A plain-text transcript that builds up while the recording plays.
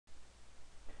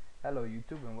Hello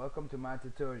YouTube and welcome to my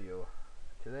tutorial.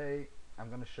 Today I'm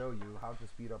going to show you how to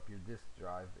speed up your disk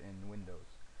drive in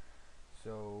Windows.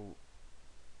 So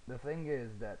the thing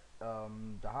is that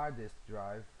the hard disk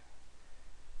drive,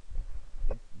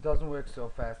 it doesn't work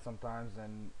so fast sometimes,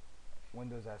 and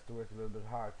Windows has to work a little bit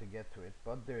hard to get to it,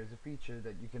 but there is a feature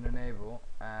that you can enable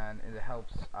and it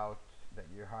helps out that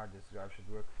your hard disk drive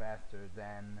should work faster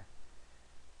than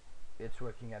it's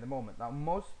working at the moment. Now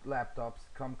most laptops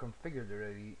come configured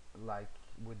already like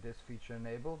with this feature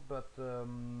enabled, but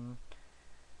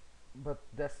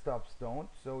desktops don't,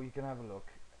 so you can have a look.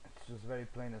 It's just very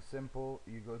plain and simple.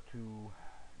 You go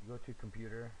to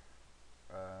computer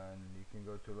and you can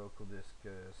go to local disk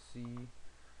C,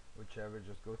 whichever.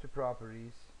 Just go to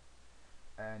properties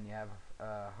and you have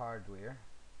hardware,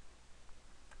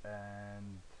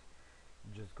 and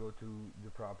just go to the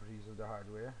properties of the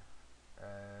hardware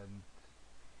and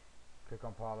click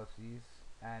on policies,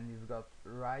 and you've got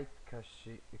write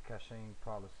caching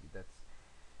policy. That's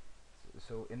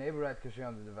so enable write cache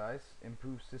on the device,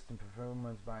 improve system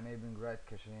performance by enabling write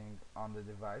caching on the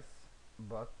device,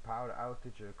 but power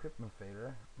outage or equipment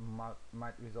failure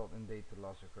might result in data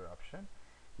loss or corruption.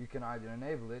 You can either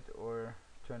enable it or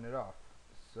turn it off,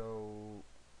 so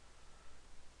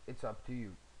it's up to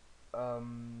you.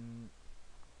 um,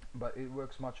 but it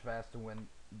works much faster when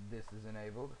this is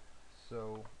enabled,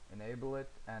 so enable it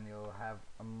and you'll have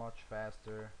a much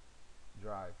faster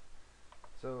drive.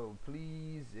 So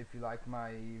please, if you like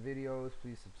my videos,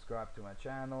 please subscribe to my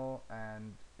channel,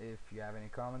 and if you have any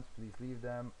comments, please leave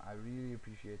them. I really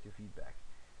appreciate your feedback.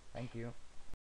 Thank you.